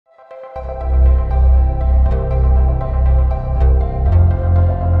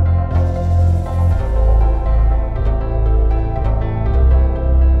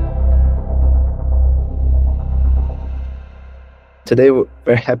Today we're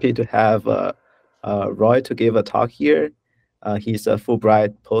very happy to have Roie to give a talk here. He's a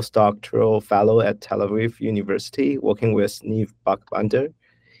Fulbright postdoctoral fellow at Tel Aviv University, working with Neve Buckbinder.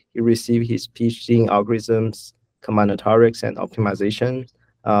 He received his PhD in algorithms, combinatorics, and optimization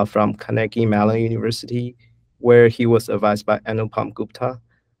from Carnegie Mellon University, where he was advised by Anupam Gupta.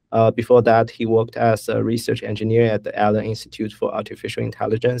 Before that, he worked as a research engineer at the Allen Institute for Artificial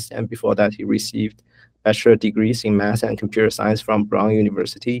Intelligence, and before that, he received bachelor degrees in math and computer science from Brown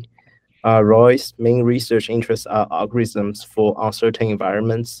University. Roie's main research interests are algorithms for uncertain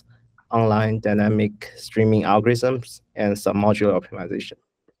environments, online dynamic streaming algorithms, and submodular optimization.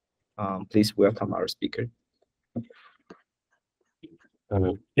 Please welcome our speaker.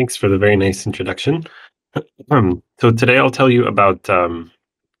 Thanks for the very nice introduction. So today I'll tell you about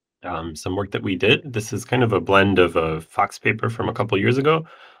some work that we did. This is kind of a blend of a Fox paper from a couple years ago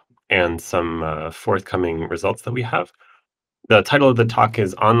and some forthcoming results that we have. The title of the talk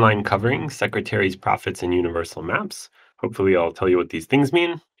is Online Covering, Secretaries, Profits, and Universal Maps. Hopefully I'll tell you what these things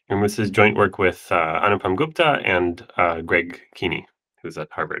mean. And this is joint work with Anupam Gupta and Greg Keeney, who's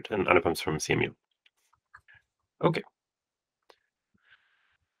at Harvard, and Anupam's from CMU. Okay.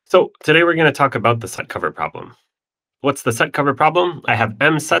 So today we're going to talk about the set cover problem. What's the set cover problem? I have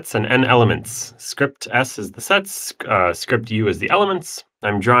m sets and n elements. Script s is the sets, script u is the elements.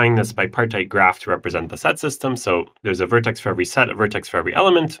 I'm drawing this bipartite graph to represent the set system. So there's a vertex for every set, a vertex for every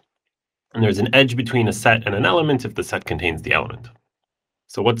element. And there's an edge between a set and an element if the set contains the element.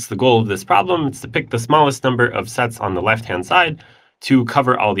 So what's the goal of this problem? It's to pick the smallest number of sets on the left-hand side to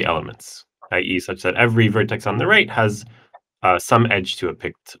cover all the elements, i.e. such that every vertex on the right has some edge to a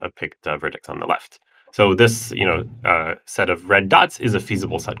picked vertex on the left. So this, set of red dots is a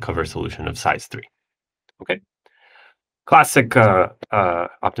feasible set cover solution of size 3. Okay. Classic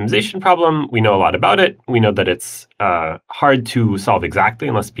optimization problem. We know a lot about it. We know that it's hard to solve exactly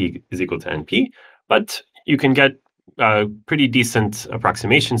unless p is equal to np, but you can get pretty decent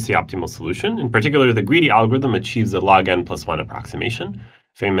approximations to the optimal solution. In particular, the greedy algorithm achieves the log n plus 1 approximation.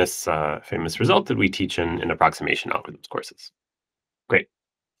 Famous result that we teach in approximation algorithms courses. Great.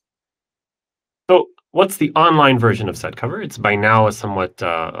 So what's the online version of set cover? It's by now a somewhat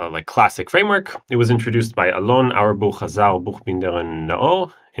like classic framework. It was introduced by Alon, Auerbach, Hazal, Buchbinder, and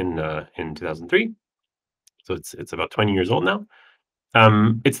Naor in 2003. So it's about 20 years old now.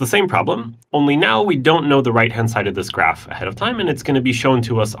 It's the same problem, only now we don't know the right-hand side of this graph ahead of time, and it's going to be shown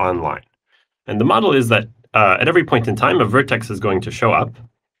to us online. And the model is that at every point in time, a vertex is going to show up.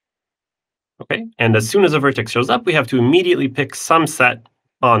 Okay, and as soon as a vertex shows up, we have to immediately pick some set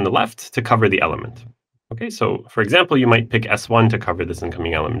on the left to cover the element. Okay, so for example, you might pick S1 to cover this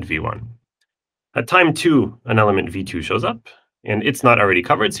incoming element V1. At time 2, an element V2 shows up, and it's not already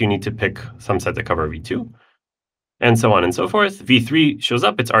covered, so you need to pick some set to cover V2, and so on and so forth. V3 shows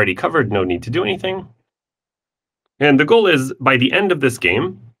up, it's already covered, no need to do anything. And the goal is, by the end of this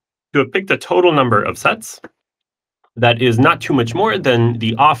game, to have picked a total number of sets that is not too much more than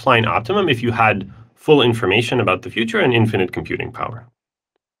the offline optimum if you had full information about the future and infinite computing power.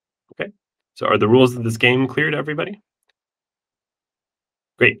 Okay, so are the rules of this game clear to everybody?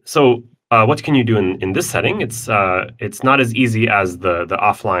 Great. So what can you do in this setting? It's not as easy as the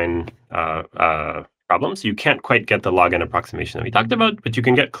offline problem. So you can't quite get the log n approximation that we talked about, but you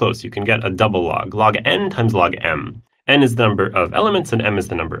can get close. You can get a double log n times log m. N is the number of elements and m is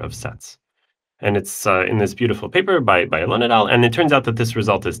the number of sets. And it's in this beautiful paper by Alon et al. And it turns out that this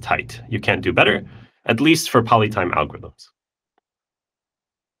result is tight. You can't do better, at least for polytime algorithms.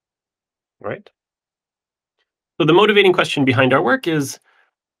 Right? So the motivating question behind our work is,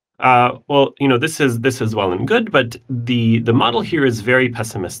 well, this is well and good, but the model here is very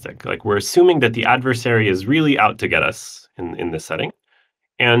pessimistic. Like, we're assuming that the adversary is really out to get us in this setting.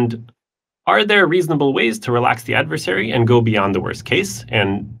 And are there reasonable ways to relax the adversary and go beyond the worst case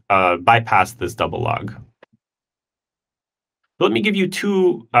and bypass this double log? So let me give you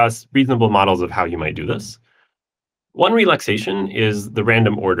two reasonable models of how you might do this. One relaxation is the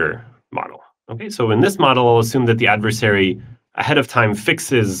random order model. Okay, so in this model, I'll assume that the adversary ahead of time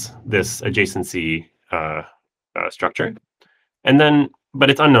fixes this adjacency structure, but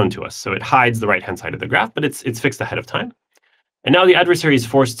it's unknown to us. So it hides the right-hand side of the graph, but it's fixed ahead of time. And now the adversary is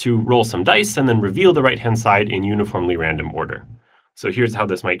forced to roll some dice and then reveal the right-hand side in uniformly random order. So here's how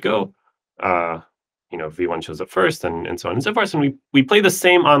this might go. V1 shows up first, and so on and so forth. And we play the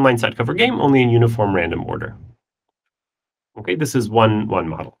same online set cover game, only in uniform random order. Okay, this is one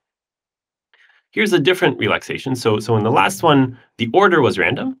model. Here's a different relaxation. So in the last one, the order was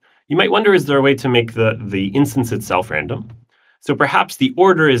random. You might wonder, is there a way to make the instance itself random? So perhaps the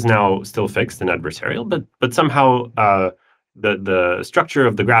order is now still fixed and adversarial, but somehow the structure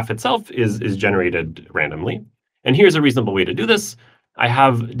of the graph itself is generated randomly. And here's a reasonable way to do this. I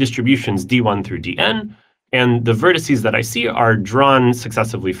have distributions d1 through dn, and the vertices that I see are drawn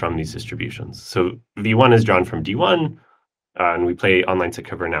successively from these distributions. So v1 is drawn from d1, and we play online set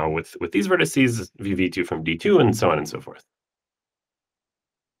cover now with these vertices, v2 from d2, and so on and so forth.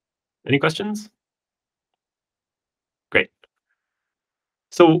 Any questions? Great.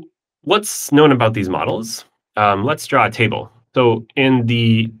 So what's known about these models? Let's draw a table. So on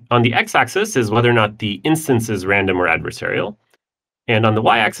the x-axis is whether or not the instance is random or adversarial. And on the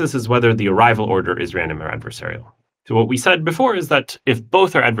y-axis is whether the arrival order is random or adversarial. So what we said before is that if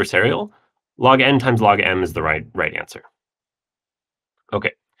both are adversarial, log n times log m is the right answer.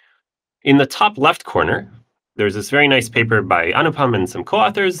 Okay. In the top left corner, there's this very nice paper by Anupam and some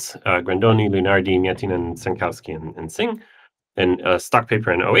co-authors, Grandoni, Lunardi, Miettinen, Senkowski, and Singh, and a stock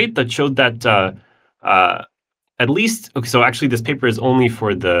paper in 2008 that showed that at least, okay, so actually this paper is only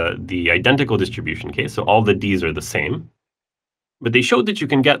for the identical distribution case, so all the d's are the same. But they showed that you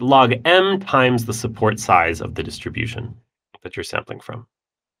can get log m times the support size of the distribution that you're sampling from.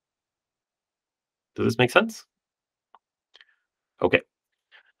 Does this make sense? Okay.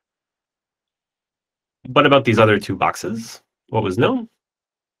 What about these other two boxes? What was known?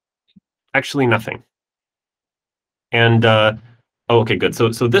 Actually, nothing. And, okay, good. So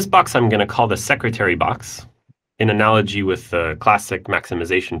this box I'm going to call the secretary box, in analogy with the classic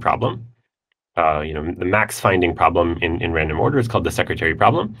maximization problem. The max finding problem in random order is called the secretary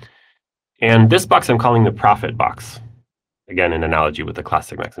problem. And this box I'm calling the profit box. Again, in analogy with the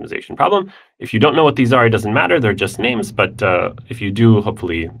classic maximization problem. If you don't know what these are, it doesn't matter. They're just names. But if you do,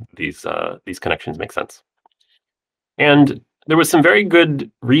 hopefully these connections make sense. And there was some very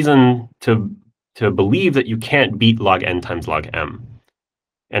good reason to believe that you can't beat log n times log m.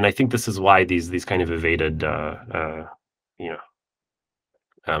 And I think this is why these kind of evaded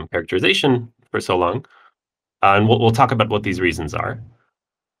characterization for so long. And we'll talk about what these reasons are.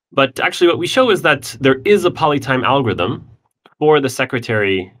 But actually what we show is that there is a polytime algorithm for the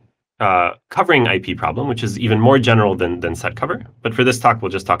secretary covering IP problem, which is even more general than set cover. But for this talk,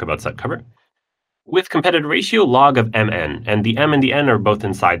 we'll just talk about set cover. With competitive ratio log of mn, and the m and the n are both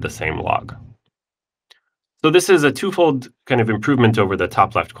inside the same log. So this is a twofold kind of improvement over the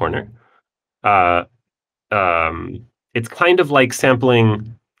top left corner. It's kind of like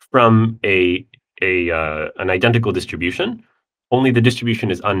sampling from an identical distribution, only the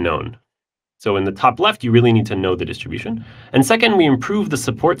distribution is unknown. So in the top left, you really need to know the distribution. And second, we improve the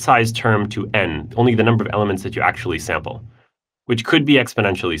support size term to n, only the number of elements that you actually sample, which could be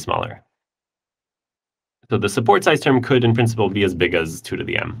exponentially smaller. So the support size term could, in principle, be as big as 2 to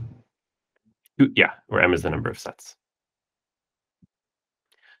the m. Yeah, where m is the number of sets.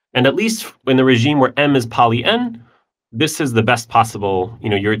 And at least in the regime where m is poly n, this is the best possible,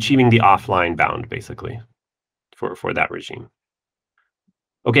 you're achieving the offline bound, basically, for that regime.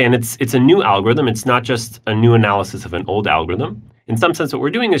 Okay, and it's a new algorithm. It's not just a new analysis of an old algorithm. In some sense, what we're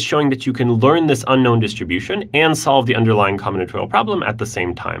doing is showing that you can learn this unknown distribution and solve the underlying combinatorial problem at the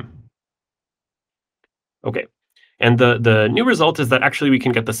same time. Okay, and the new result is that actually we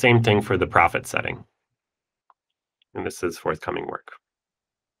can get the same thing for the profit setting. And this is forthcoming work.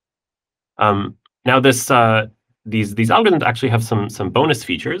 Now these algorithms actually have some bonus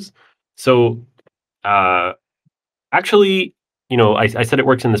features. So actually, I said it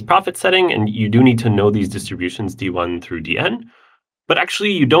works in this profit setting, and you do need to know these distributions d1 through dn. But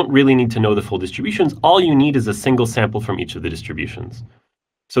actually, you don't really need to know the full distributions. All you need is a single sample from each of the distributions.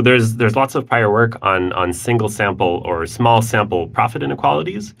 So there's lots of prior work on single sample or small sample profit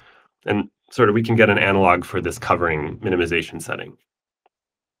inequalities. And sort of we can get an analog for this covering minimization setting.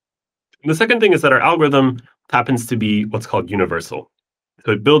 And the second thing is that our algorithm happens to be what's called universal.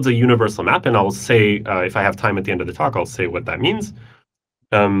 So it builds a universal map, and I'll say, if I have time at the end of the talk, I'll say what that means.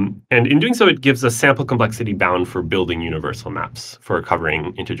 And in doing so, it gives a sample complexity bound for building universal maps for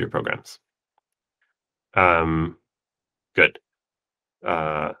covering integer programs. Good.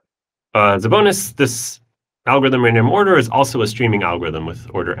 As a bonus, this algorithm random order is also a streaming algorithm with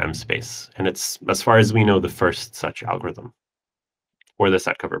order m space. And it's, as far as we know, the first such algorithm for the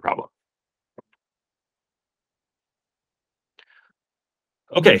set cover problem.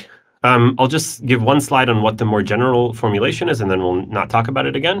 Okay, I'll just give one slide on what the more general formulation is, and then we'll not talk about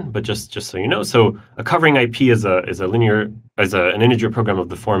it again. But just so you know, so a covering IP is an integer program of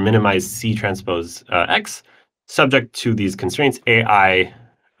the form minimize C transpose X, subject to these constraints. AI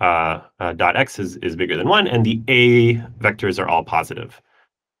dot X is bigger than 1, and the A vectors are all positive.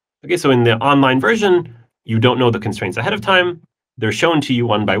 Okay, so in the online version, you don't know the constraints ahead of time. They're shown to you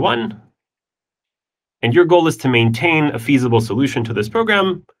one by one. And your goal is to maintain a feasible solution to this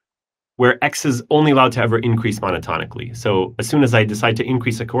program where x is only allowed to ever increase monotonically. So as soon as I decide to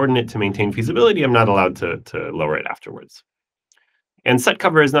increase a coordinate to maintain feasibility, I'm not allowed to lower it afterwards. And set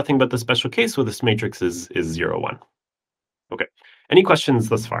cover is nothing but the special case where this matrix is 0, 1. Okay. Any questions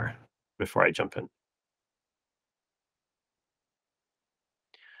thus far before I jump in?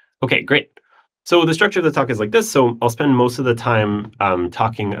 Okay, great. So the structure of the talk is like this. So I'll spend most of the time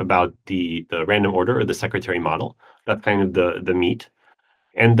talking about the random order or the secretary model. That's kind of the meat.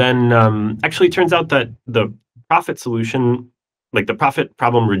 And then actually it turns out that the profit solution, like the profit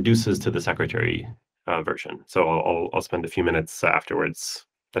problem, reduces to the secretary version. So I'll spend a few minutes afterwards.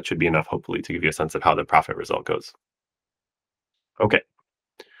 That should be enough, hopefully, to give you a sense of how the profit result goes. Okay.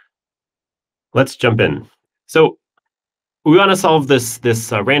 Let's jump in. So we want to solve this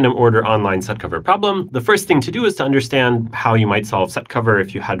random order online set cover problem. The first thing to do is to understand how you might solve set cover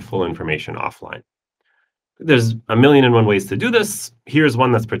if you had full information offline. There's a million and one ways to do this. Here's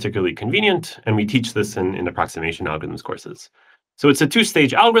one that's particularly convenient, and we teach this in approximation algorithms courses. So it's a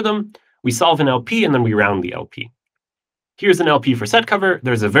two-stage algorithm. We solve an LP, and then we round the LP. Here's an LP for set cover.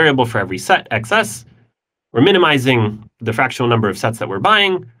 There's a variable for every set, XS. We're minimizing the fractional number of sets that we're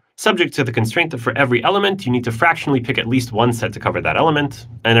buying, subject to the constraint that for every element, you need to fractionally pick at least one set to cover that element,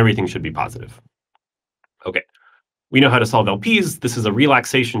 and everything should be positive. Okay. We know how to solve LPs. This is a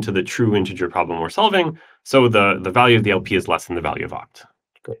relaxation to the true integer problem we're solving. So the value of the LP is less than the value of oct.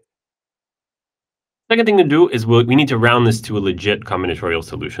 Great. Second thing to do is we need to round this to a legit combinatorial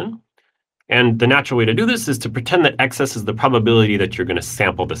solution. And the natural way to do this is to pretend that XS is the probability that you're going to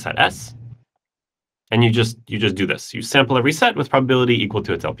sample the set S. And you just do this. You sample every set with probability equal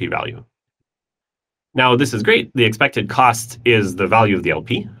to its LP value. Now, this is great. The expected cost is the value of the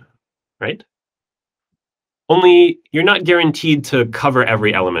LP, right? Only you're not guaranteed to cover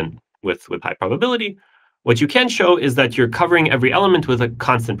every element with high probability. What you can show is that you're covering every element with a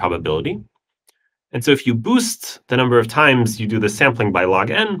constant probability. And so if you boost the number of times you do the sampling by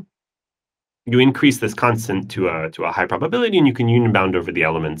log n, you increase this constant to a high probability, and you can union bound over the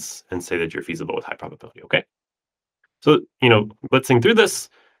elements and say that you're feasible with high probability, okay? So, blitzing through this,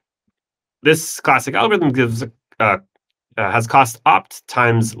 this classic algorithm gives has cost opt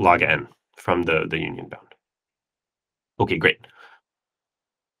times log n from the union bound. Okay, great.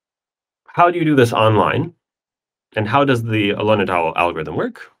 How do you do this online? And how does the Alon et al. Algorithm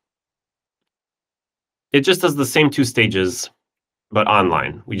work? It just does the same two stages, but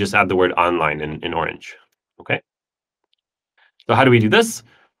online. We just add the word online in orange, okay? So how do we do this?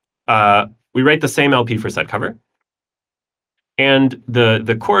 We write the same LP for set cover. And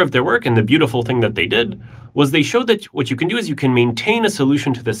the core of their work and the beautiful thing that they did was they showed that what you can do is you can maintain a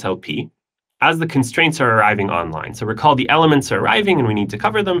solution to this LP as the constraints are arriving online. So recall the elements are arriving and we need to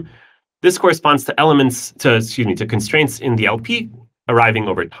cover them. This corresponds to to constraints in the LP arriving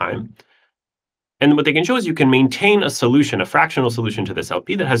over time. And what they can show is you can maintain a solution, a fractional solution to this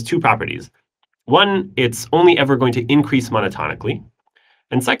LP that has two properties. One, it's only ever going to increase monotonically.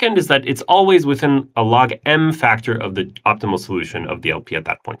 And second is that it's always within a log m factor of the optimal solution of the LP at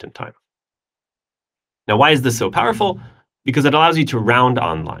that point in time. Now, why is this so powerful? Because it allows you to round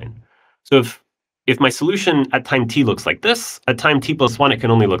online. So if my solution at time t looks like this, at time t plus 1, it can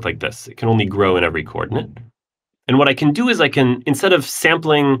only look like this. It can only grow in every coordinate. And what I can do is I can, instead of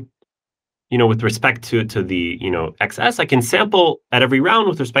sampling with respect to the XS, I can sample at every round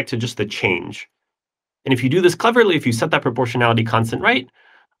with respect to just the change. And if you do this cleverly, if you set that proportionality constant right,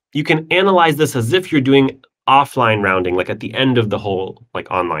 you can analyze this as if you're doing offline rounding, like at the end of the whole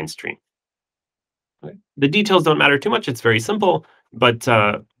online stream. Okay. The details don't matter too much. It's very simple, but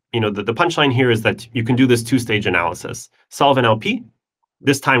the punchline here is that you can do this two-stage analysis. Solve an LP,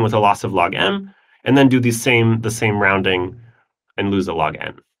 this time with a loss of log m, and then do the same rounding and lose a log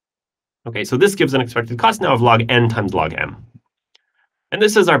n. Okay, so this gives an expected cost now of log n times log m. And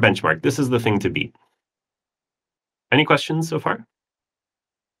this is our benchmark. This is the thing to beat. Any questions so far?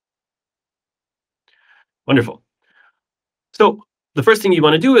 Wonderful. So the first thing you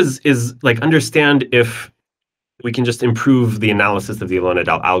want to do is understand if we can just improve the analysis of the Alon et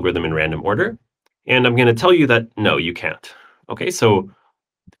al. Algorithm in random order. And I'm going to tell you that no, you can't. Okay, so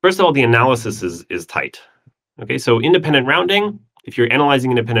first of all, the analysis is tight. Okay, so independent rounding, if you're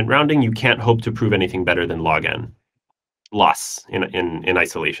analyzing independent rounding, you can't hope to prove anything better than log n loss in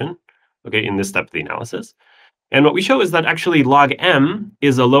isolation, okay, in this step of the analysis. And what we show is that actually log m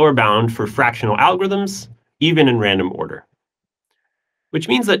is a lower bound for fractional algorithms, even in random order. Which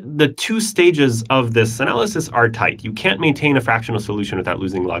means that the two stages of this analysis are tight. You can't maintain a fractional solution without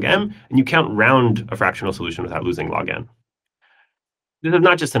losing log m, and you can't round a fractional solution without losing log n. This is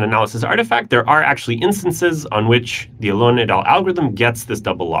not just an analysis artifact. There are actually instances on which the Alon et al. Algorithm gets this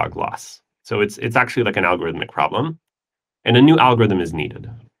double log loss. So it's actually like an algorithmic problem, and a new algorithm is needed.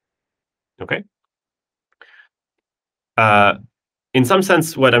 Okay. In some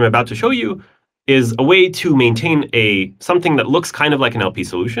sense, what I'm about to show you is a way to maintain something that looks kind of like an LP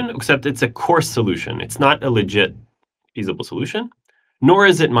solution, except it's a coarse solution. It's not a legit feasible solution, nor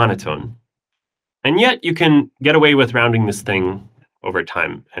is it monotone. And yet you can get away with rounding this thing over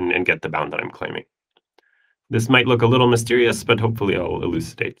time and get the bound that I'm claiming. This might look a little mysterious, but hopefully I'll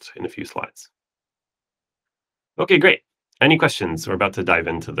elucidate in a few slides. Okay, great. Any questions? We're about to dive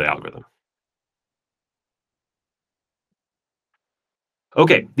into the algorithm.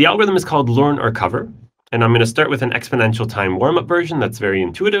 Okay, the algorithm is called learn or cover, and I'm going to start with an exponential time warm-up version that's very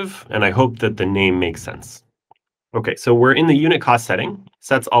intuitive, and I hope that the name makes sense. Okay, so we're in the unit cost setting.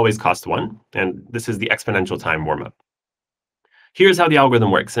 Sets always cost 1, and this is the exponential time warm-up. Here's how the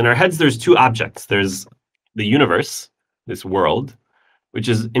algorithm works. In our heads, there's two objects. There's the universe, this world, which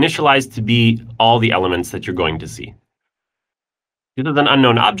is initialized to be all the elements that you're going to see. This is an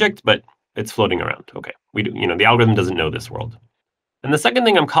unknown object, but it's floating around. Okay, the algorithm doesn't know this world. And the second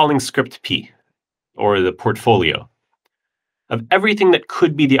thing I'm calling script P, or the portfolio, of everything that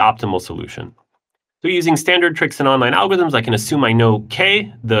could be the optimal solution. So using standard tricks in online algorithms, I can assume I know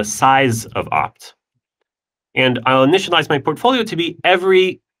K, the size of opt. And I'll initialize my portfolio to be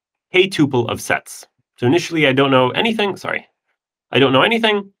every K tuple of sets. So initially, I don't know anything. I don't know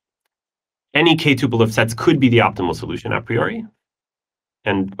anything. Any K tuple of sets could be the optimal solution a priori.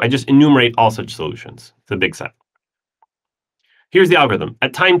 And I just enumerate all such solutions. It's a big set. Here's the algorithm.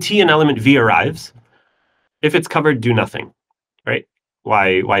 At time t, an element v arrives. If it's covered, do nothing, right?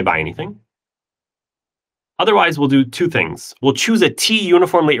 Why buy anything? Otherwise, we'll do two things. We'll choose a t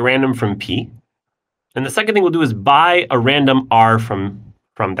uniformly random from p. And the second thing we'll do is buy a random r from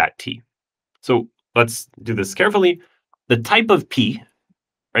that t. So let's do this carefully. The type of p,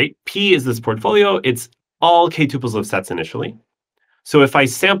 right? P is this portfolio. It's all k tuples of sets initially. So if I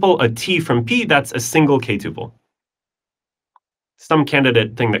sample a t from p, that's a single k tuple. Some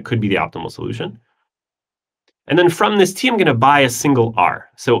candidate thing that could be the optimal solution. And then from this t, I'm going to buy a single r.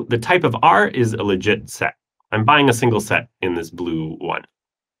 So the type of r is a legit set. I'm buying a single set in this blue one.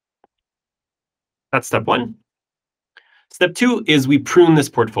 That's step one. Step two is we prune this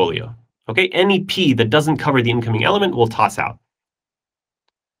portfolio. Okay, any p that doesn't cover the incoming element we'll toss out.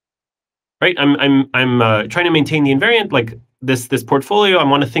 Right? I'm trying to maintain the invariant, like this portfolio. I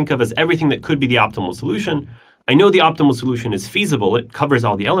want to think of as everything that could be the optimal solution. I know the optimal solution is feasible. It covers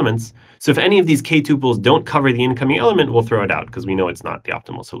all the elements. So if any of these k tuples don't cover the incoming element, we'll throw it out because we know it's not the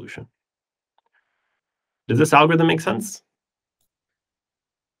optimal solution. Does this algorithm make sense?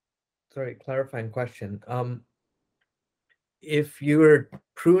 Sorry, clarifying question. If you're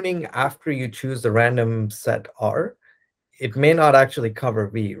pruning after you choose the random set R, it may not actually cover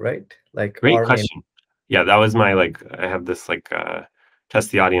V, right? Like Great R question. Yeah, that was my I have this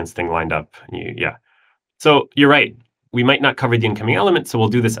test the audience thing lined up. Yeah. So you're right. We might not cover the incoming element, so we'll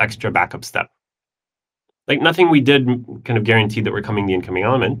do this extra backup step. Like nothing we did kind of guaranteed that we're coming the incoming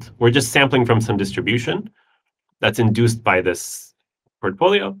element. We're just sampling from some distribution that's induced by this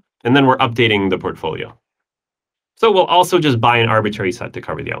portfolio, and then we're updating the portfolio. So we'll also just buy an arbitrary set to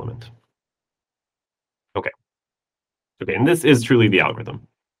cover the element. Okay, and this is truly the algorithm.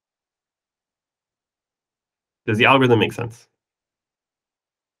 Does the algorithm make sense?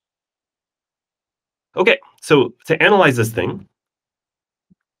 Okay, so to analyze this thing,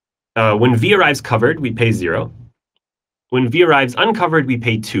 when V arrives covered, we pay 0. When V arrives uncovered, we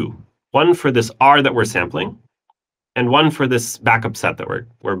pay 2. One for this R that we're sampling, and one for this backup set that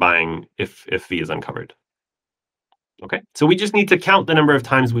we're buying if V is uncovered. Okay, so we just need to count the number of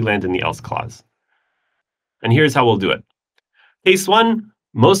times we land in the else clause. And here's how we'll do it. Case 1,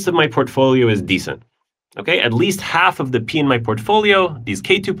 most of my portfolio is decent. Okay, at least half of the P in my portfolio, these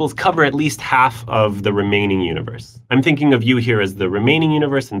K tuples cover at least half of the remaining universe. I'm thinking of you here as the remaining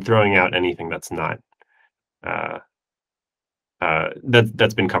universe and throwing out anything that's not,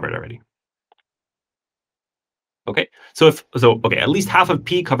 that's been covered already. Okay, so at least half of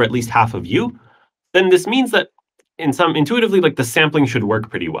P cover at least half of U, then this means that intuitively, like the sampling should work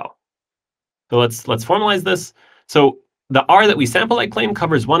pretty well. So let's formalize this. So the R that we sample, I claim,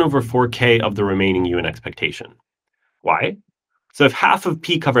 covers 1/4K of the remaining U in expectation. Why? So if half of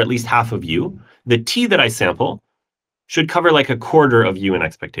P cover at least half of U, the T that I sample should cover like 1/4 of U in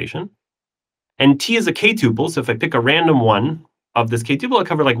expectation. And T is a K tuple, so if I pick a random one of this K tuple, I'll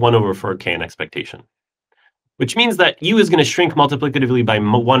cover like 1/4K in expectation. Which means that U is going to shrink multiplicatively by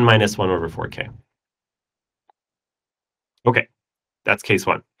 1 minus 1/4K. Okay, That's case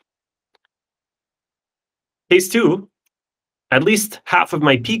 1. Case 2, at least half of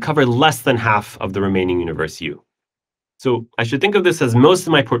my P cover less than half of the remaining universe U. So I should think of this as most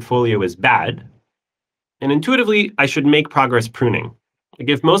of my portfolio is bad, and intuitively, I should make progress pruning. Like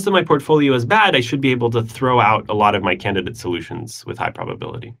if most of my portfolio is bad, I should be able to throw out a lot of my candidate solutions with high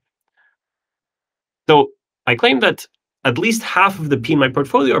probability. So I claim that at least half of the P in my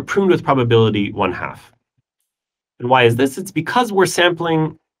portfolio are pruned with probability 1/2. And why is this? It's because we're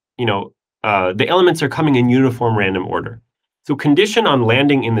sampling, the elements are coming in uniform random order. So condition on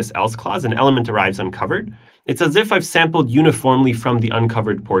landing in this else clause, an element arrives uncovered. It's as if I've sampled uniformly from the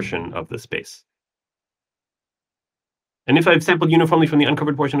uncovered portion of the space. And if I've sampled uniformly from the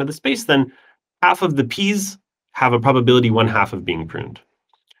uncovered portion of the space, then half of the P's have a probability 1/2 of being pruned,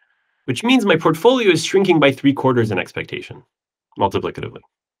 which means my portfolio is shrinking by 3/4 in expectation, multiplicatively.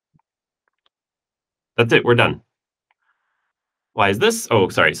 That's it, we're done. Why is this? Oh,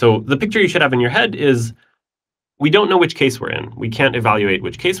 sorry. So the picture you should have in your head is we don't know which case we're in. We can't evaluate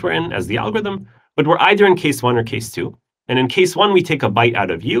which case we're in as the algorithm, but we're either in case 1 or case 2. And in case 1, we take a bite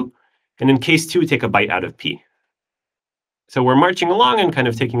out of U, and in case 2, we take a bite out of P. So we're marching along and kind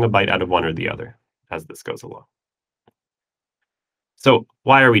of taking a bite out of one or the other as this goes along. So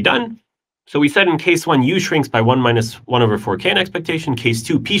why are we done? So we said in case 1, U shrinks by 1 minus 1/4k in expectation. Case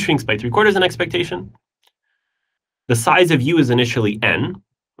 2, P shrinks by 3/4 in expectation. The size of U is initially n,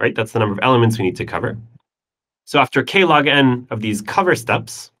 right? That's the number of elements we need to cover. So after k log n of these cover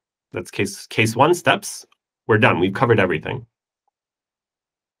steps, that's case 1 steps, we're done. We've covered everything.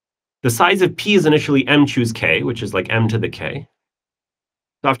 The size of P is initially m choose k, which is like m to the k.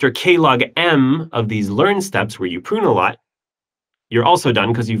 So after k log m of these learn steps where you prune a lot, you're also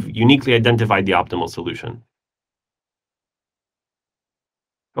done because you've uniquely identified the optimal solution.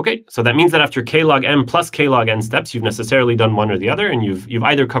 Okay, so that means that after k log m plus k log n steps, you've necessarily done one or the other, and you've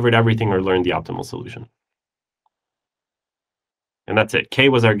either covered everything or learned the optimal solution. And that's it. K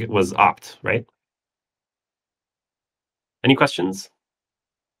was opt, right? Any questions?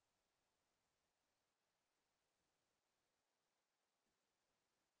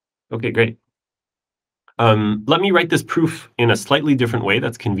 Okay, great. Let me write this proof in a slightly different way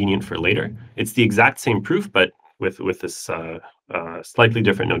that's convenient for later. It's the exact same proof, but with this slightly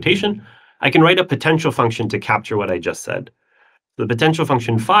different notation. I can write a potential function to capture what I just said. The potential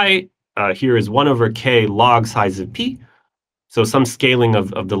function phi here is 1/k log size of P. So some scaling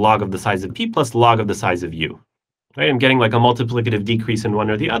of the log of the size of P plus log of the size of U. Right? I'm getting like a multiplicative decrease in one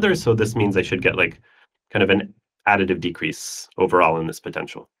or the other, so this means I should get like kind of an additive decrease overall in this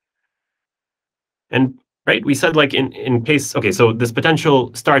potential. And right, we said like in case, okay, so this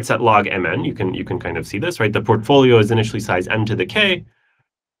potential starts at log mn. You can kind of see this, right? The portfolio is initially size m to the k.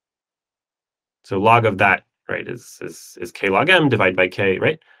 So log of that, right, is k log m divided by k,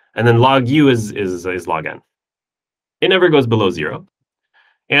 right? And then log u is log n. It never goes below 0.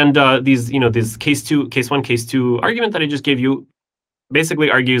 And this case 1, case 2 argument that I just gave you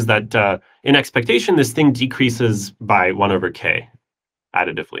basically argues that in expectation, this thing decreases by 1/k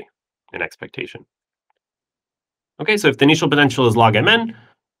additively in expectation. Okay, so if the initial potential is log mn,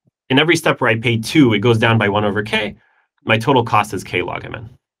 in every step where I pay 2, it goes down by 1/k. My total cost is k log mn.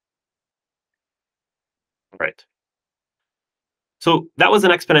 Right. So that was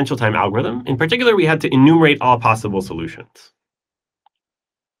an exponential time algorithm. In particular, we had to enumerate all possible solutions.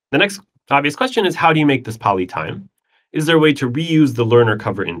 The next obvious question is, how do you make this poly time? Is there a way to reuse the learner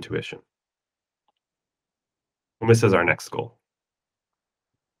cover intuition? And this is our next goal.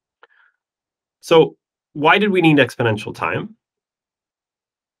 So why did we need exponential time?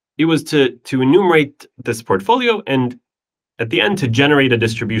 It was to enumerate this portfolio and at the end to generate a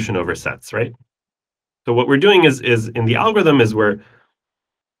distribution over sets, right? So what we're doing is in the algorithm is we're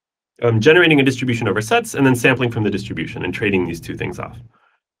generating a distribution over sets and then sampling from the distribution and trading these two things off.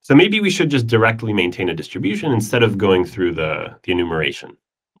 So maybe we should just directly maintain a distribution instead of going through the enumeration.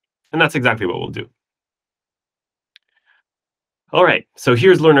 And that's exactly what we'll do. All right, so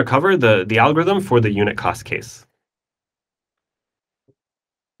here's learner cover, the algorithm for the unit cost case.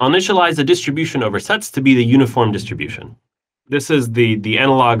 I'll initialize a distribution over sets to be the uniform distribution. This is the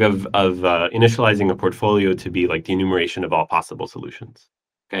analog of initializing a portfolio to be like the enumeration of all possible solutions.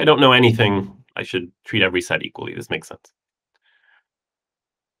 Okay, I don't know anything. I should treat every set equally. This makes sense.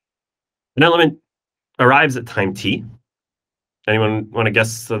 An element arrives at time t. Anyone want to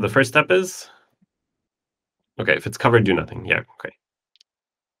guess the first step is? Okay, if it's covered, do nothing. Yeah, okay.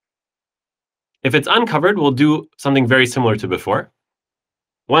 If it's uncovered, we'll do something very similar to before.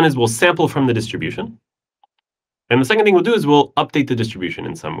 One is we'll sample from the distribution. And the second thing we'll do is we'll update the distribution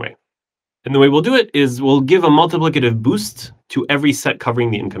in some way. And the way we'll do it is we'll give a multiplicative boost to every set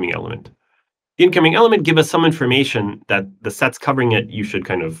covering the incoming element. The incoming element give us some information that the sets covering it, you should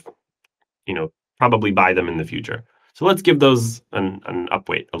kind of, probably buy them in the future. So let's give those an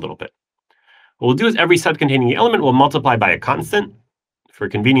upweight a little bit. What we'll do is every set containing the element will multiply by a constant. For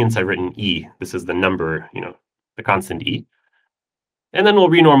convenience, I've written E. This is the number, the constant E. And then we'll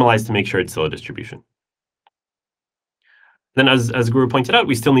renormalize to make sure it's still a distribution. Then as Guru pointed out,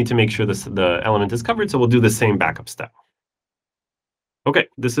 we still need to make sure the element is covered, so we'll do the same backup step. Okay,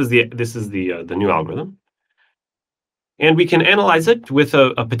 this is the new algorithm. And we can analyze it with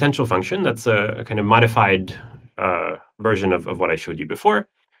a potential function that's a kind of modified version of what I showed you before.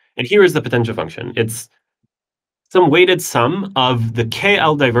 And here is the potential function. It's some weighted sum of the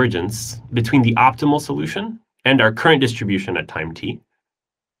KL divergence between the optimal solution and our current distribution at time t.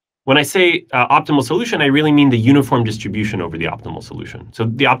 When I say optimal solution, I really mean the uniform distribution over the optimal solution. So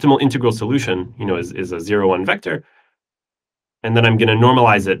the optimal integral solution, is a 0, 1 vector. And then I'm going to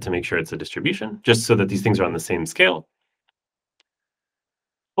normalize it to make sure it's a distribution, just so that these things are on the same scale.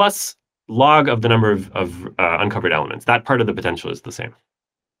 Plus log of the number of uncovered elements. That part of the potential is the same.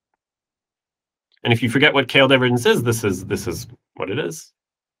 And if you forget what KL divergence is, this is what it is.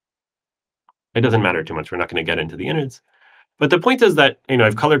 It doesn't matter too much. We're not going to get into the innards. But the point is that,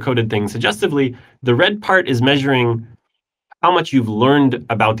 I've color-coded things suggestively. The red part is measuring how much you've learned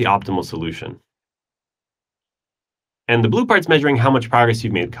about the optimal solution. And the blue part's measuring how much progress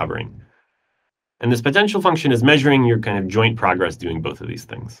you've made covering. And this potential function is measuring your kind of joint progress doing both of these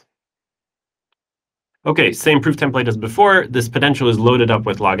things. Okay, same proof template as before. This potential is loaded up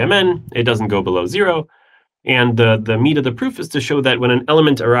with log mn. It doesn't go below 0. And the meat of the proof is to show that when an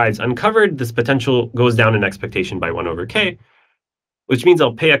element arrives uncovered, this potential goes down in expectation by 1 over k, which means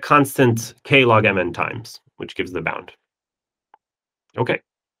I'll pay a constant k log mn times, which gives the bound. Okay.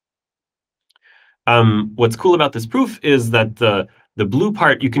 What's cool about this proof is that the blue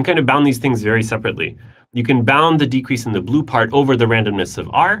part, you can kind of bound these things very separately. You can bound the decrease in the blue part over the randomness of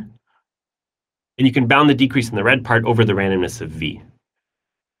R, and you can bound the decrease in the red part over the randomness of V.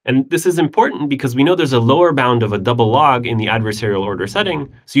 And this is important because we know there's a lower bound of a double log in the adversarial order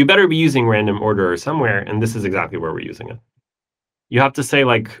setting, so you better be using random order somewhere, and this is exactly where we're using it. You have to say,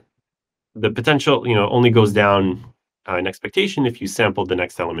 like, the potential, only goes down in expectation if you sampled the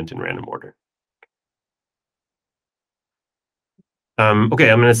next element in random order. Okay,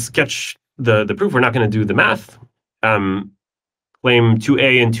 I'm going to sketch the proof. We're not going to do the math. Claim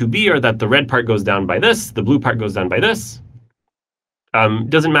 2a and 2b are that the red part goes down by this, the blue part goes down by this.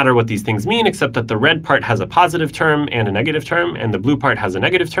 Doesn't matter what these things mean, except that the red part has a positive term and a negative term, and the blue part has a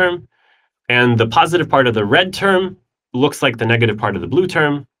negative term. And the positive part of the red term looks like the negative part of the blue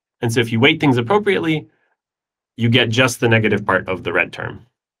term. And so if you weight things appropriately, you get just the negative part of the red term.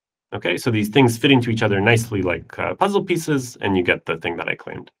 Okay, so these things fit into each other nicely like puzzle pieces, and you get the thing that I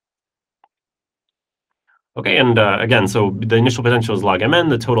claimed. Okay, and again, so the initial potential is log mn,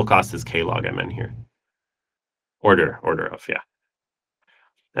 the total cost is k log mn here. Order of, yeah.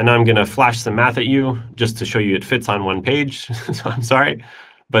 And now I'm going to flash some math at you just to show you it fits on one page. So I'm sorry.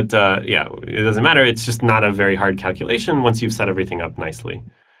 But yeah, it doesn't matter. It's just not a very hard calculation once you've set everything up nicely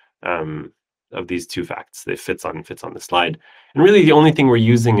of these two facts. It fits on the slide. And really the only thing we're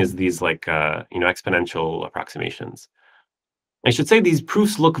using is these like exponential approximations. I should say these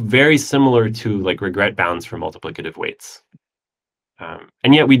proofs look very similar to like regret bounds for multiplicative weights.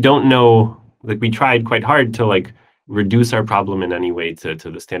 And yet we don't know, like we tried quite hard to like reduce our problem in any way to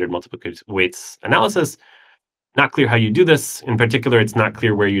the standard multiplicative weights analysis. Not clear how you do this. In particular, it's not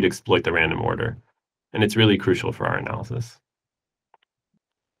clear where you'd exploit the random order. And it's really crucial for our analysis.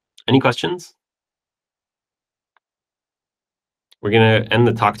 Any questions? We're going to end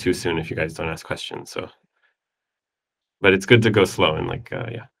the talk too soon if you guys don't ask questions. So, but it's good to go slow and like,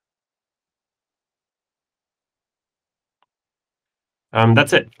 yeah.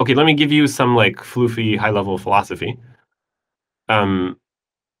 That's it. Okay, let me give you some like floofy high-level philosophy.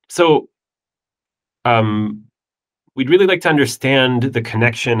 We'd really like to understand the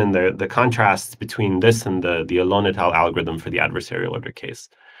connection and the contrast between this and the Alon et al. Algorithm for the adversarial order case.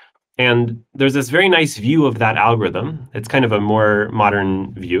 And there's this very nice view of that algorithm. It's kind of a more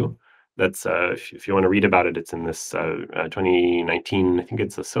modern view. That's if you want to read about it, it's in this 2019, I think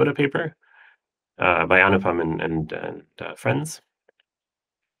it's a Soda paper by Anupam and friends.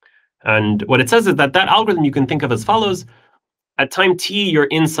 And what it says is that algorithm you can think of as follows. At time t, you're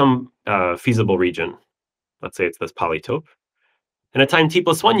in some feasible region. Let's say it's this polytope. And at time t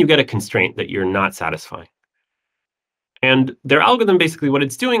plus 1, you get a constraint that you're not satisfying. And their algorithm, basically what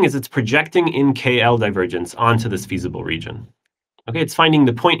it's doing is it's projecting in KL divergence onto this feasible region. Okay, it's finding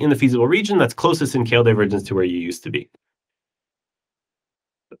the point in the feasible region that's closest in KL divergence to where you used to be.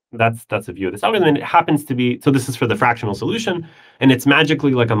 That's a view of this algorithm. And it happens to be, so this is for the fractional solution, and it's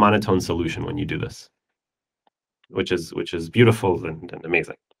magically like a monotone solution when you do this, which is beautiful and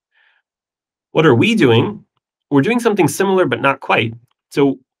amazing. What are we doing? We're doing something similar, but not quite.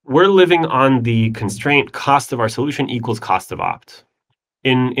 So we're living on the constraint cost of our solution equals cost of opt.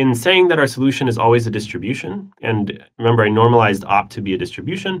 In saying that our solution is always a distribution, and remember I normalized opt to be a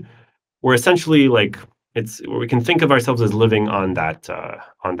distribution, we're essentially like, we can think of ourselves as living on that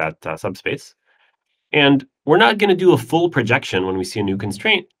subspace. And we're not going to do a full projection when we see a new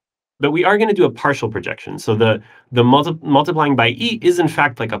constraint, but we are going to do a partial projection. So the multiplying by e is in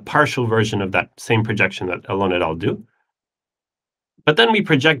fact like a partial version of that same projection that Alon et al. Do. But then we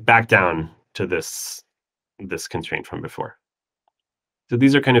project back down to this constraint from before. So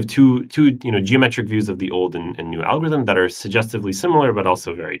these are kind of two geometric views of the old and new algorithm that are suggestively similar, but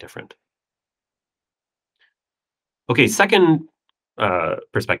also very different. Okay, second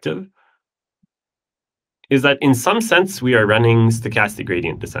perspective is that in some sense we are running stochastic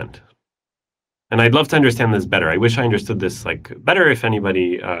gradient descent. And I'd love to understand this better. I wish I understood this like better. If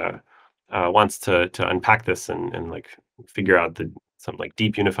anybody wants to unpack this and like figure out some like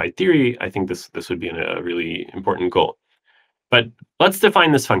deep unified theory, I think this would be a really important goal. But let's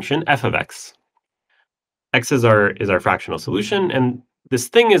define this function f of x. X is our fractional solution, and this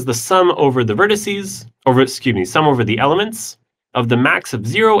thing is the sum over the vertices, sum over the elements of the max of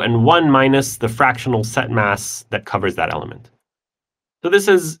 0 and 1 minus the fractional set mass that covers that element. So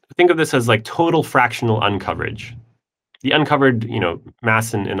think of this as like total fractional uncoverage, the uncovered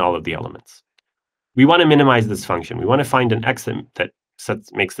mass in all of the elements. We want to minimize this function. We want to find an x that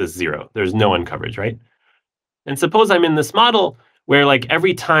makes this 0. There's no uncoverage, right? And suppose I'm in this model where like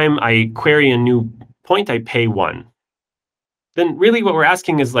every time I query a new point, I pay 1. Then really what we're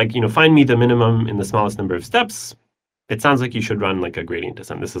asking is like, find me the minimum in the smallest number of steps. It sounds like you should run like a gradient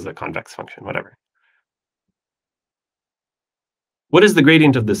descent. This is a convex function, whatever. What is the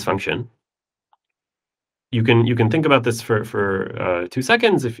gradient of this function? You can think about this for 2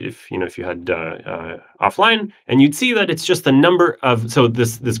 seconds if you had offline, and you'd see that it's just the number of, so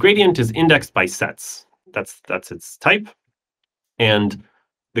this gradient is indexed by sets. That's its type, and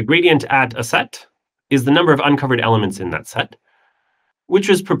the gradient at a set is the number of uncovered elements in that set, which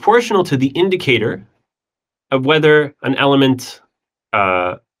is proportional to the indicator of whether an element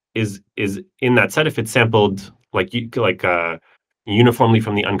is in that set if it's sampled uniformly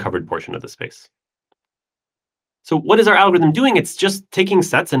from the uncovered portion of the space. So what is our algorithm doing? It's just taking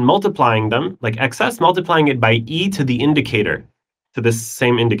sets and multiplying them, like xs, multiplying it by e to the indicator, to this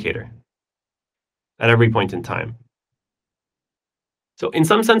same indicator at every point in time. So in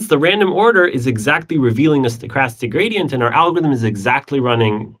some sense, the random order is exactly revealing a stochastic gradient, and our algorithm is exactly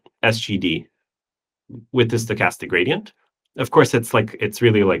running SGD with the stochastic gradient. Of course, it's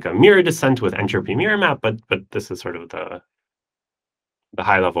really like a mirror descent with entropy mirror map, but this is sort of the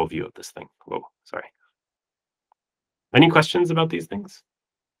high level view of this thing. Whoa, sorry. Any questions about these things?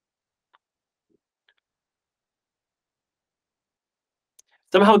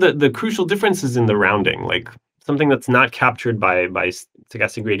 Somehow the crucial difference is in the rounding. Like something that's not captured by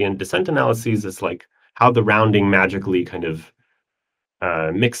stochastic gradient descent analyses is like how the rounding magically kind of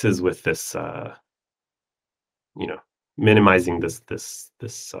mixes with this, minimizing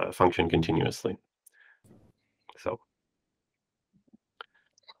this function continuously.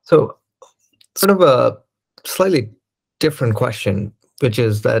 So sort of a slightly different question, which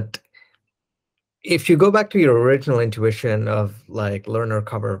is that if you go back to your original intuition of like learner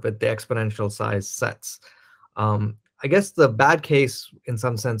cover with the exponential size sets, I guess the bad case in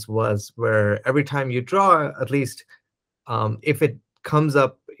some sense was where every time you draw, at least if it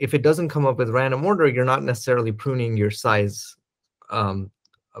doesn't come up with random order, you're not necessarily pruning your size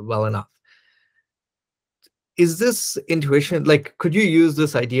well enough. Is this intuition, like, could you use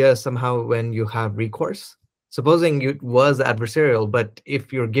this idea somehow when you have recourse? Supposing it was adversarial, but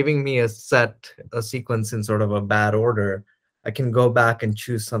if you're giving me a sequence in sort of a bad order, I can go back and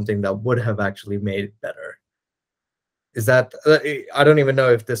choose something that would have actually made it better. Is that, I don't even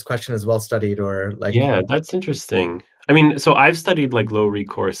know if this question is well studied or like. Yeah, that's interesting. I mean, so I've studied like low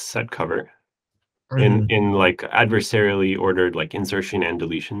recourse set cover in like adversarially ordered like insertion and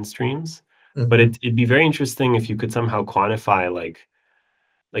deletion streams. But it'd be very interesting if you could somehow quantify like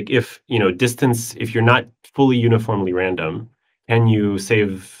if distance, if you're not fully uniformly random, can you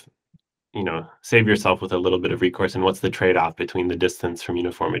save yourself with a little bit of recourse, and what's the trade-off between the distance from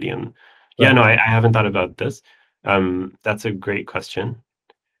uniformity and no, I haven't thought about this. That's a great question.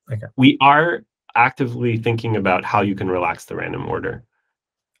 Okay. We are actively thinking about how you can relax the random order.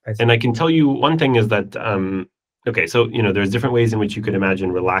 And I can tell you one thing is that, okay, so there's different ways in which you could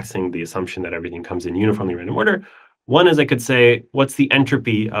imagine relaxing the assumption that everything comes in uniformly random order. One is I could say, what's the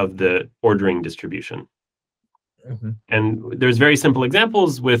entropy of the ordering distribution? And there's very simple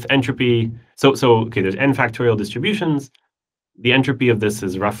examples with entropy. So okay, there's n factorial distributions. The entropy of this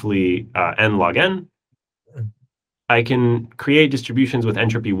is roughly n log n. I can create distributions with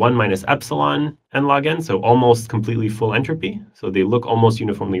entropy 1 minus epsilon n log n, so almost completely full entropy. So they look almost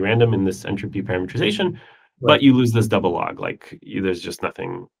uniformly random in this entropy parameterization, but you lose this double log. Like there's just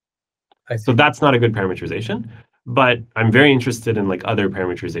nothing. So that's not a good parameterization. But I'm very interested in like other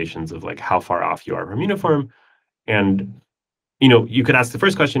parameterizations of like how far off you are from uniform. And you could ask the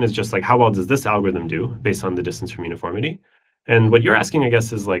first question is just like, how well does this algorithm do based on the distance from uniformity? And what you're asking, I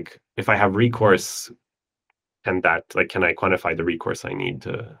guess, is like, if I have recourse, and that like, can I quantify the recourse I need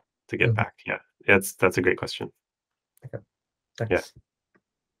to get back? Yeah, that's a great question. Okay, thanks. Yeah.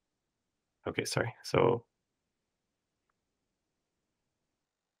 Okay, sorry. So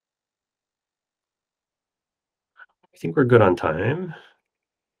I think we're good on time.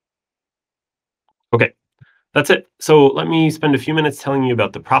 Okay, that's it. So let me spend a few minutes telling you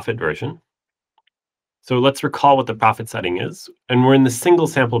about the profit version. So let's recall what the profit setting is, and we're in the single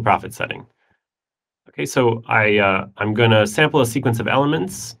sample profit setting. Okay, so I'm going to sample a sequence of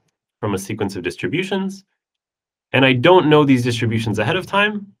elements from a sequence of distributions, and I don't know these distributions ahead of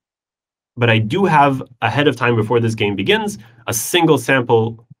time, but I do have ahead of time before this game begins a single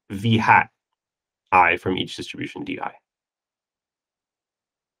sample v hat I from each distribution di.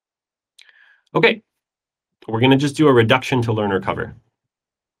 Okay, we're going to just do a reduction to learn or cover.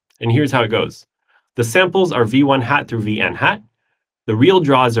 And here's how it goes. The samples are v1 hat through vn hat. The real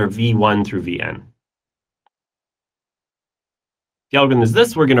draws are v1 through vn. The algorithm is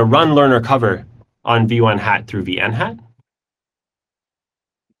this. We're going to run learn or cover on v1 hat through vn hat.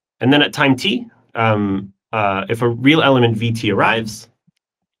 And then at time t, if a real element vt arrives,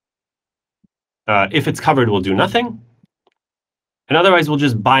 if it's covered, we'll do nothing. And otherwise, we'll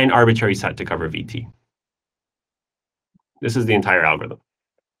just buy an arbitrary set to cover vt. This is the entire algorithm.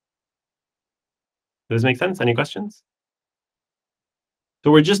 Does this make sense? Any questions?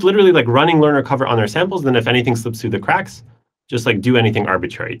 So we're just literally like running learn or cover on our samples. Then if anything slips through the cracks, just like do anything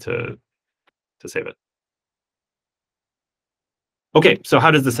arbitrary to save it. Okay, so how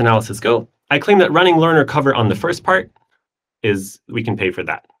does this analysis go? I claim that running learn or cover on the first part is we can pay for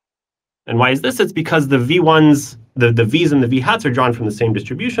that. And why is this? It's because the v1s, the v's and the v hats are drawn from the same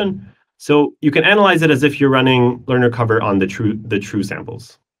distribution. So you can analyze it as if you're running learn or cover on the true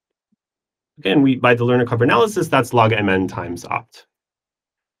samples. Again, by the learn or cover analysis, that's log mn times opt.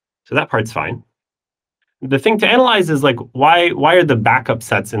 So that part's fine. The thing to analyze is like why are the backup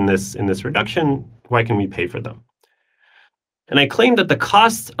sets in this reduction? Why can we pay for them? And I claim that the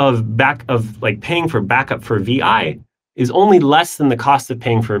cost of paying for backup for vi is only less than the cost of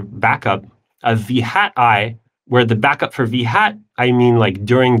paying for backup of v hat I, where the backup for v hat, I mean like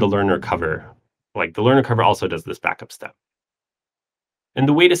during the learn or cover. Like the learn or cover also does this backup step. And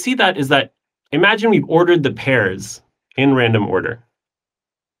the way to see that is that imagine we've ordered the pairs in random order.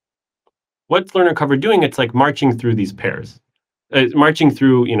 What's learn or cover doing? It's like marching through these pairs, marching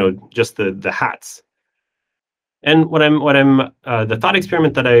through just the hats. And the thought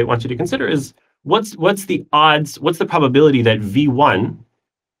experiment that I want you to consider is what's the odds? What's the probability that v1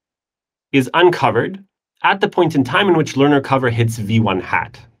 is uncovered at the point in time in which learn or cover hits v1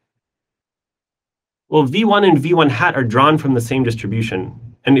 hat? Well, v1 and v1 hat are drawn from the same distribution,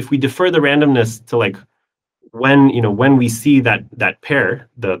 and if we defer the randomness to like when we see that pair,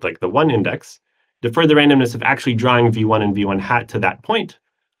 the one index, defer the randomness of actually drawing v1 and v1 hat to that point,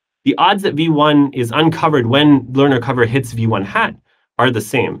 the odds that v1 is uncovered when learn or cover hits v1 hat are the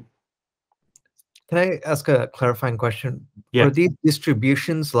same. Can I ask a clarifying question? Yeah. For these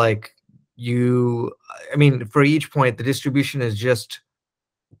distributions, like for each point, the distribution is just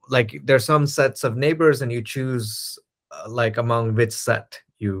like there's some sets of neighbors and you choose like among which set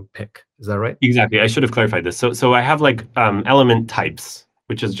you pick. Is that right? Exactly. I should have clarified this. So I have like element types,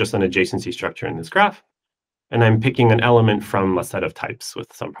 which is just an adjacency structure in this graph. And I'm picking an element from a set of types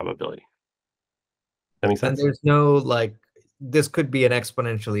with some probability. That makes sense? And there's no like, this could be an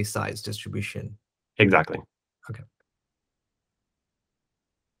exponentially sized distribution. Exactly. Okay.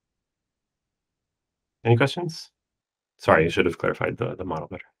 Any questions? Sorry, I should have clarified the model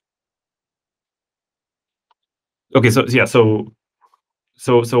better. Okay, so yeah, so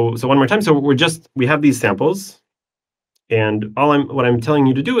one more time. So we have these samples, and what I'm telling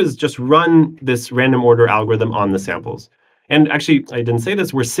you to do is just run this random order algorithm on the samples. And actually, I didn't say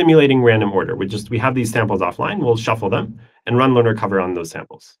this, we're simulating random order. We have these samples offline, we'll shuffle them and run learner cover on those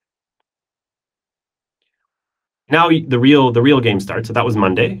samples. Now the real game starts. So that was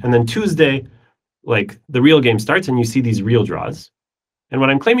Monday. And then Tuesday, like the real game starts and you see these real draws. And what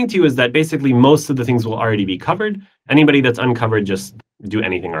I'm claiming to you is that basically most of the things will already be covered. Anybody that's uncovered, just do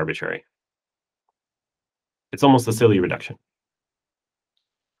anything arbitrary. It's almost a silly reduction.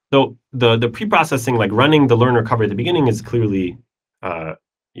 So the pre-processing, like running the learner cover at the beginning, is clearly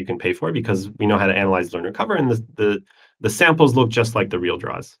you can pay for because we know how to analyze learner cover, and the samples look just like the real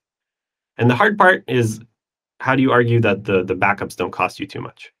draws. And the hard part is, how do you argue that the backups don't cost you too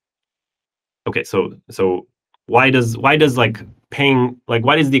much? Okay, so why does like paying, like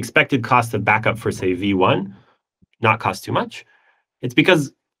why does the expected cost of backup for say V1 not cost too much? It's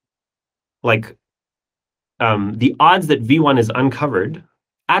because like the odds that V1 is uncovered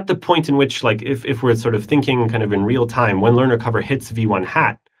at the point in which, like if we're sort of thinking kind of in real time, when learner cover hits V1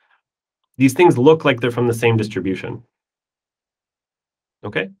 hat, these things look like they're from the same distribution.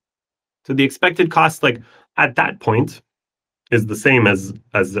 Okay, so the expected cost, like at that point, is the same as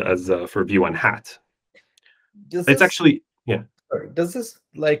for V1 hat. It's actually, yeah. Does this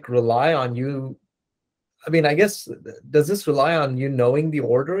like rely on you? I mean, I guess, does this rely on you knowing the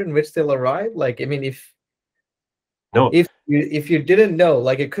order in which they'll arrive? Like, I mean, if you didn't know,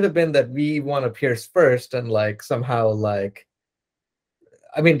 like it could have been that V1 appears first and like somehow like,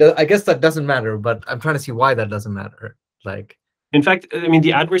 I mean, I guess that doesn't matter, but I'm trying to see why that doesn't matter. Like, in fact, I mean,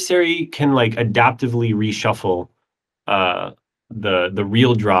 the adversary can like adaptively reshuffle the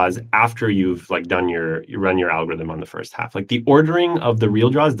real draws after you've like done you run your algorithm on the first half. Like the ordering of the real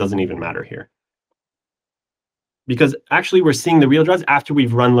draws doesn't even matter here, because actually we're seeing the real draws after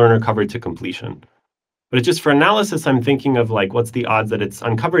we've run learner cover to completion. But it's just for analysis, I'm thinking of like, what's the odds that it's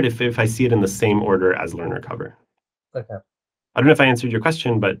uncovered if I see it in the same order as learner cover? Okay. I don't know if I answered your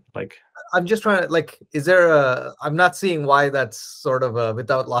question, but like, I'm just trying to, like, is there I'm not seeing why that's sort of a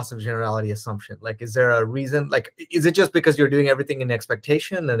without loss of generality assumption. Like, is there a reason? Like, is it just because you're doing everything in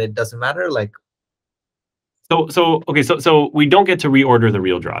expectation and it doesn't matter? Like, okay, so we don't get to reorder the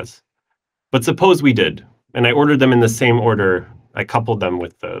real draws, but suppose we did, and I ordered them in the same order. I coupled them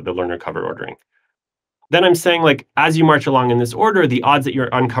with the learner cover ordering. Then I'm saying, like, as you march along in this order, the odds that you're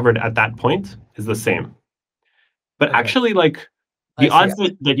uncovered at that point is the same. But okay, actually, like, the odds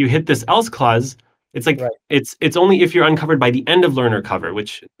that you hit this else clause, it's like, right, it's only if you're uncovered by the end of learner cover,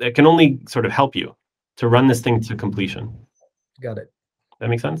 which it can only sort of help you to run this thing to completion. Got it. That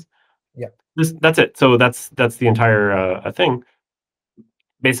makes sense? Yeah. That's it. So that's the entire thing.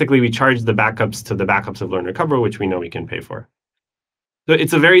 Basically, we charge the backups to the backups of learner cover, which we know we can pay for. So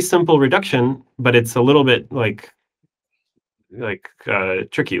it's a very simple reduction, but it's a little bit like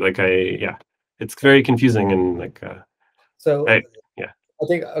tricky. Like it's very confusing and like. I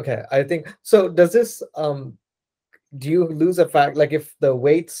think so. Does this do you lose a fact, like if the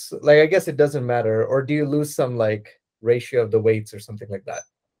weights, like I guess it doesn't matter, or do you lose some like ratio of the weights or something like that?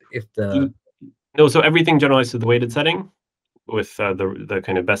 If the no, so everything generalized to the weighted setting with the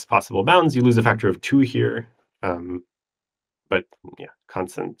kind of best possible bounds, you lose a factor of 2 here. But yeah,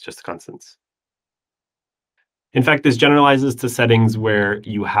 just constants. In fact, this generalizes to settings where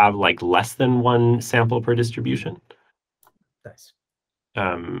you have like less than 1 sample per distribution. Nice.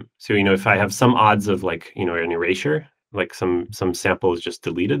 So, if I have some odds of like, an erasure, like some sample is just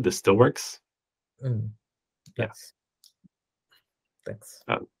deleted, this still works. Yeah. Thanks.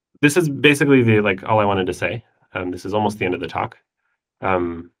 This is basically all I wanted to say. This is almost the end of the talk.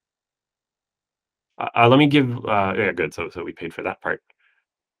 Let me give, yeah, good. So we paid for that part.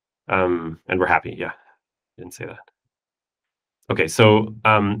 And we're happy. Yeah, didn't say that. Okay, so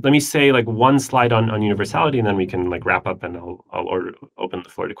let me say like one slide on universality, and then we can like wrap up, and I'll open the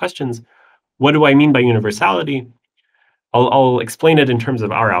floor to questions. What do I mean by universality? I'll explain it in terms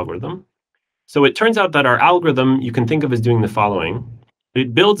of our algorithm. So it turns out that our algorithm you can think of as doing the following.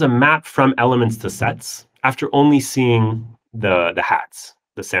 It builds a map from elements to sets after only seeing the hats,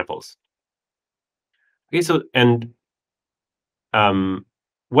 the samples. Okay, so and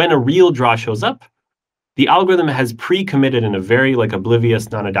when a real draw shows up, the algorithm has pre-committed in a very like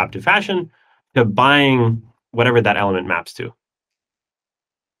oblivious, non-adaptive fashion to buying whatever that element maps to.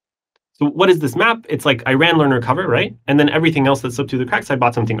 So what is this map? It's like I ran learner cover, right? And then everything else that slipped through the cracks, I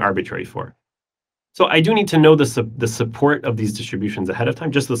bought something arbitrary for. So I do need to know the support of these distributions ahead of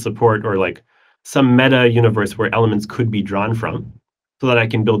time, just the support or like some meta universe where elements could be drawn from, so that I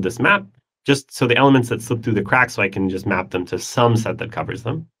can build this map, just so the elements that slip through the cracks, so I can just map them to some set that covers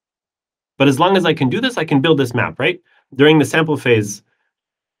them. But as long as I can do this, I can build this map, right? During the sample phase,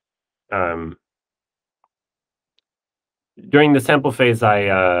 during the sample phase,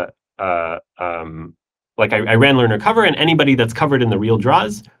 I ran learner cover, and anybody that's covered in the real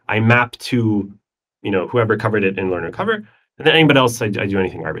draws, I map to, whoever covered it in learner cover, and then anybody else, I do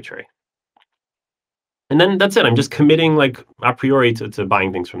anything arbitrary. And then that's it. I'm just committing like a priori to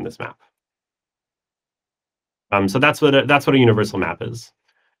buying things from this map. So that's what a universal map is.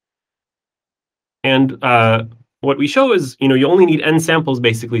 And what we show is, you only need n samples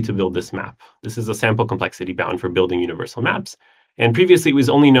basically to build this map. This is a sample complexity bound for building universal maps. And previously, it was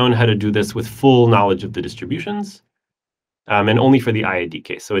only known how to do this with full knowledge of the distributions, and only for the IID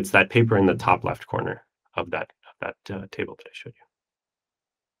case. So it's that paper in the top left corner of that table that I showed you.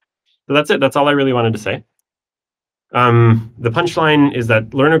 So that's it. That's all I really wanted to say. The punchline is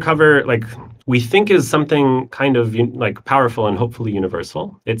that learner cover, we think is something kind of powerful and hopefully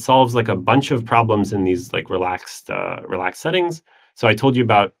universal. It solves a bunch of problems in these relaxed settings. So I told you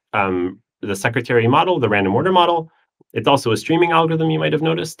about the secretary model, the random order model. It's also a streaming algorithm, you might have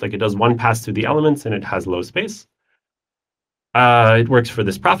noticed. It does one pass through the elements and it has low space. It works for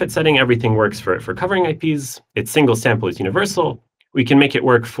this profit setting. Everything works for covering IPs. Its single sample is universal. We can make it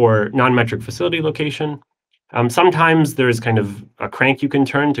work for non-metric facility location. Sometimes there's kind of a crank you can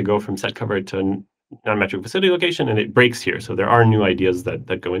turn to go from set cover to non-metric facility location, and it breaks here. So there are new ideas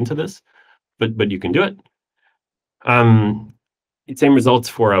that go into this, but you can do it. Same results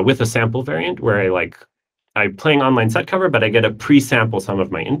for with a sample variant, where I'm playing online set cover, but I get a pre-sample some of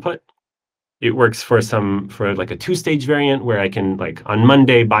my input. It works for a two-stage variant where I can on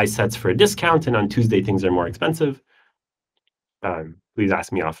Monday buy sets for a discount, and on Tuesday things are more expensive. Please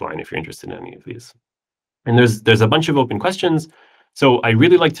ask me offline if you're interested in any of these. And there's a bunch of open questions. So I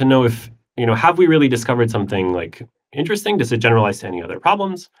really like to know if, have we really discovered something interesting? Does it generalize to any other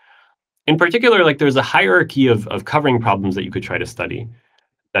problems? In particular, there's a hierarchy of covering problems that you could try to study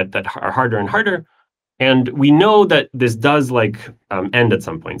that are harder and harder. And we know that this does end at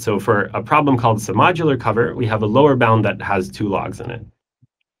some point. So for a problem called submodular cover, we have a lower bound that has 2 logs in it.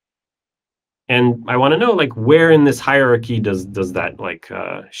 And I want to know where in this hierarchy does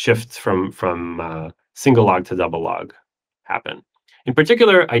that shift from single log to double log happen. In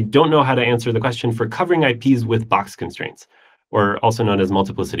particular, I don't know how to answer the question for covering IPs with box constraints, or also known as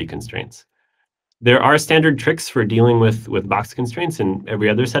multiplicity constraints. There are standard tricks for dealing with box constraints in every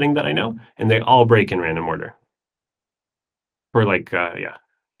other setting that I know, and they all break in random order for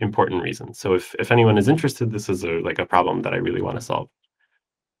important reasons. So if anyone is interested, this is a problem that I really want to solve.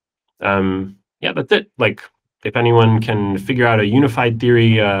 Yeah, that's it. If anyone can figure out a unified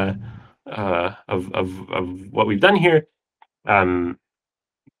theory of what we've done here, one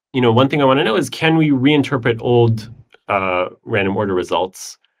thing I want to know is, can we reinterpret old random order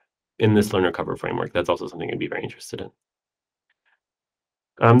results in this learner cover framework? That's also something I'd be very interested in.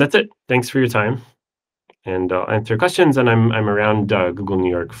 That's it. Thanks for your time, and I'll answer questions. And I'm around Google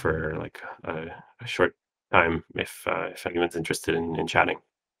New York for a short time if anyone's interested in chatting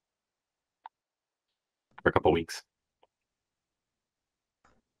for a couple weeks.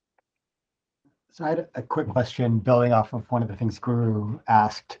 So I had a quick question building off of one of the things Guru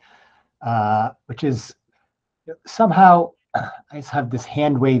asked, which is somehow I just have this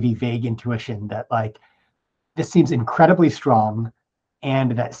hand-wavy, vague intuition that this seems incredibly strong,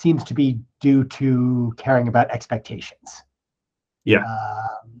 and that seems to be due to caring about expectations. Yeah.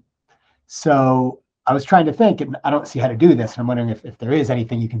 So I was trying to think, and I don't see how to do this. And I'm wondering if there is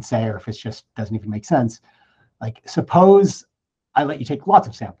anything you can say, or if it's just doesn't even make sense. Suppose I let you take lots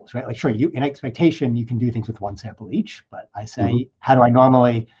of samples, right? Sure, in expectation, you can do things with 1 sample each, but I say, how do I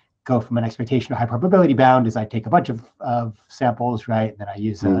normally go from an expectation to high probability bound? Is I take a bunch of samples, right? And then I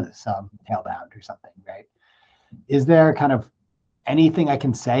use some tail bound or something, right? Is there kind of anything I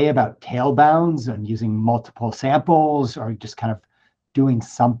can say about tail bounds and using multiple samples, or just kind of doing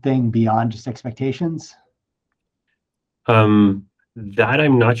something beyond just expectations? That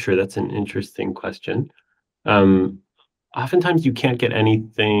I'm not sure. That's an interesting question. Oftentimes you can't get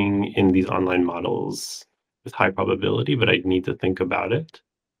anything in these online models with high probability, but I'd need to think about it.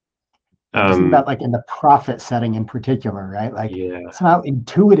 Just think about in the profit setting in particular, right? Somehow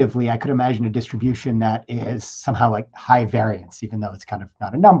intuitively, I could imagine a distribution that is somehow high variance, even though it's kind of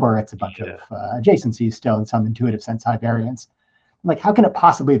not a number, it's a bunch of adjacencies still in some intuitive sense, high variance. How can it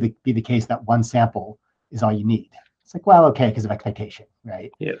possibly be the case that 1 sample is all you need? It's well, okay, because of expectation,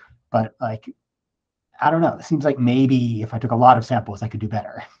 right? Yeah. But I don't know. It seems like maybe if I took a lot of samples, I could do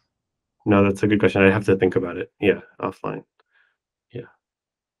better. No, that's a good question. I'd have to think about it. Yeah, offline. Yeah.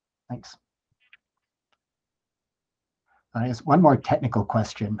 Thanks. I guess one more technical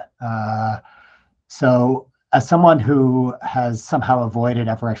question. So as someone who has somehow avoided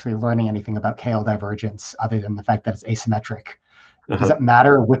ever actually learning anything about KL divergence other than the fact that it's asymmetric, does it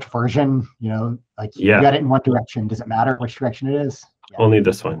matter which version, like you got it in one direction, does it matter which direction it is? Yeah. Only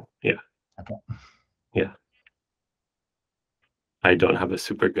this one. Yeah. Okay. Yeah. I don't have a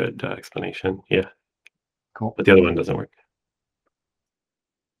super good explanation. Yeah. Cool. But the other one doesn't work.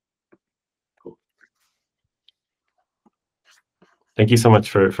 Cool. Thank you so much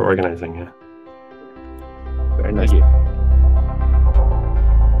for organizing. Yeah.